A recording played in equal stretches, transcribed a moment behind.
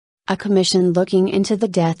A commission looking into the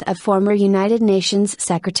death of former United Nations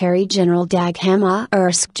Secretary-General Dag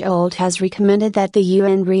Hammarskjold has recommended that the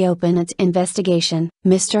UN reopen its investigation.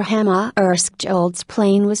 Mr. Hammarskjold's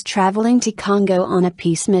plane was traveling to Congo on a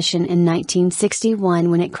peace mission in 1961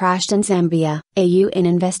 when it crashed in Zambia. A UN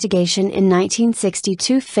investigation in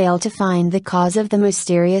 1962 failed to find the cause of the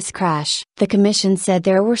mysterious crash. The commission said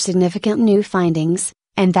there were significant new findings,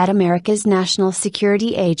 and that America's National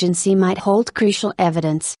Security Agency might hold crucial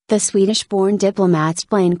evidence. The Swedish-born diplomat's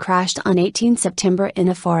plane crashed on 18 September in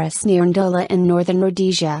a forest near Ndola in northern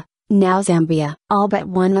Rhodesia, now Zambia. All but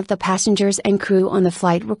one of the passengers and crew on the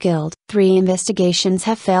flight were killed. 3 investigations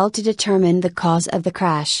have failed to determine the cause of the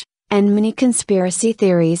crash, and many conspiracy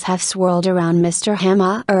theories have swirled around Mr.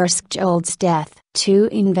 Hammarskjold's death. 2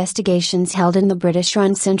 investigations held in the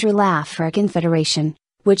British-run Central African Federation,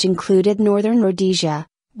 which included northern Rhodesia,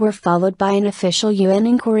 were followed by an official UN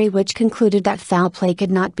inquiry which concluded that foul play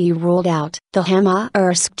could not be ruled out. The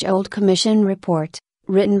Hammarskjold Commission report,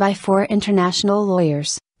 written by 4 international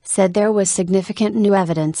lawyers, said there was significant new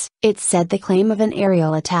evidence. It said the claim of an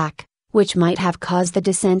aerial attack, which might have caused the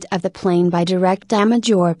descent of the plane by direct damage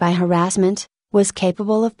or by harassment, was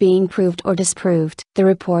capable of being proved or disproved. The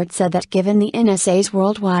report said that given the NSA's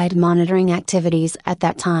worldwide monitoring activities at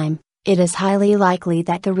that time, it is highly likely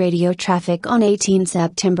that the radio traffic on 18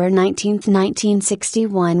 September 19,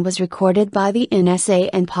 1961 was recorded by the NSA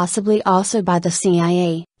and possibly also by the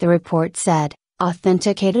CIA. The report said,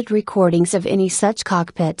 authenticated recordings of any such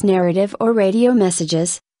cockpit narrative or radio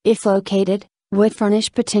messages, if located, would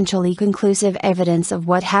furnish potentially conclusive evidence of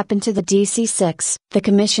what happened to the DC-6. The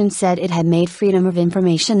Commission said it had made Freedom of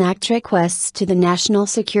Information Act requests to the National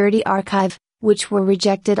Security Archive, which were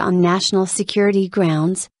rejected on national security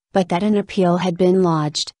grounds, but that an appeal had been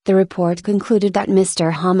lodged. The report concluded that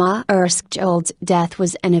Mr. Hammarskjold's death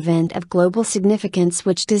was an event of global significance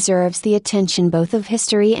which deserves the attention both of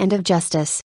history and of justice.